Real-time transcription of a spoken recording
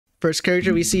First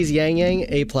character we see is Yangyang,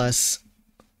 A+.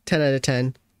 10 out of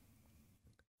 10.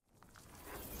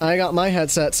 I got my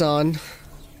headsets on.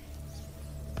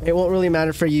 It won't really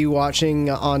matter for you watching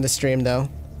on the stream though.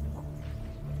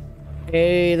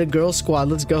 Hey, the girl squad,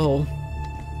 let's go.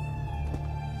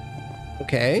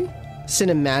 Okay.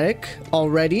 Cinematic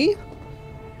already.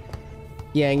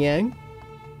 Yangyang.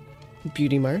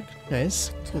 Beauty mark.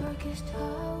 Nice.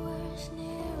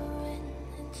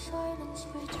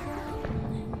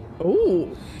 Oh.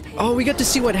 Oh, we got to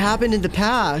see what happened in the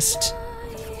past.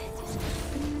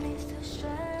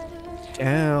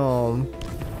 Damn.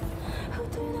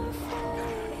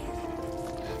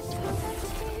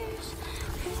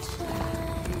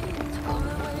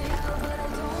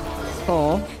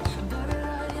 Oh.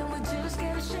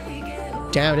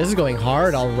 Damn, this is going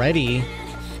hard already.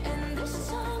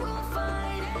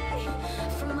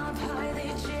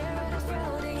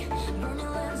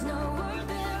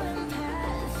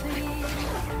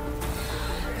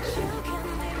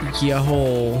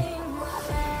 Yo.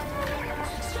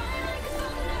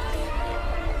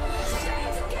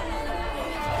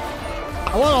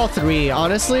 I want all three,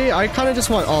 honestly. I kind of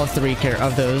just want all three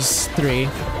of those three.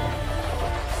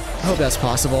 I hope that's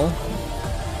possible.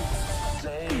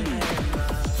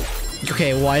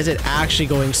 Okay, why is it actually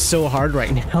going so hard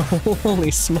right now? Holy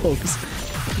smokes.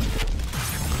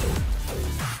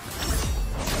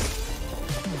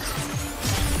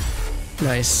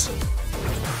 Nice.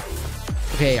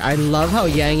 Okay, I love how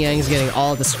Yangyang's getting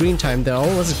all the screen time though.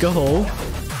 Let's go.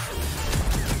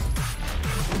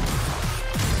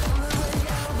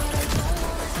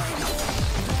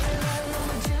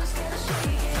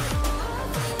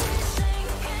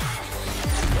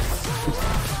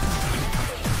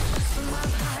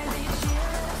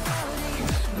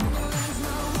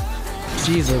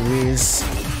 Jeez Louise.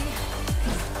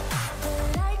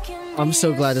 I'm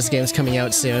so glad this game's coming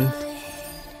out soon.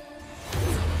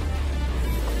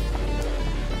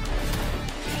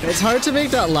 It's hard to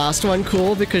make that last one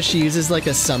cool because she uses like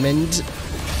a summoned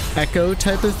echo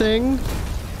type of thing.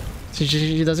 So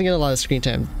she doesn't get a lot of screen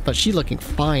time, but she's looking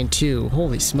fine too.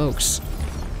 Holy smokes.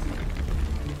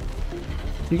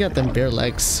 You got them bare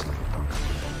legs.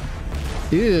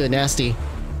 Ew, nasty.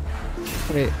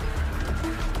 Wait.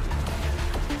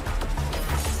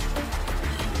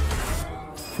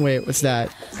 Wait, what's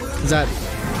that? Is that...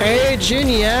 Hey, Jin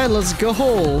Yan, let's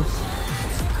go!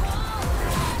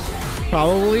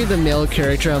 Probably the male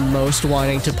character I'm most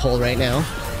wanting to pull right now.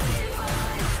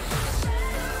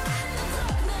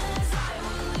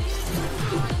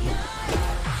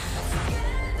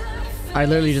 I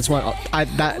literally just want...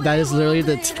 that is literally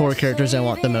the 4 characters I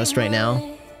want the most right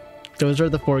now. Those are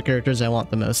the 4 characters I want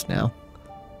the most now.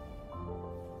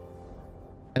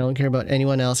 I don't care about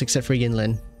anyone else except for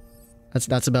Yinlin.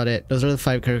 That's about it. Those are the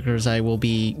 5 characters I will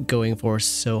be going for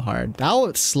so hard. That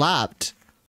one slapped.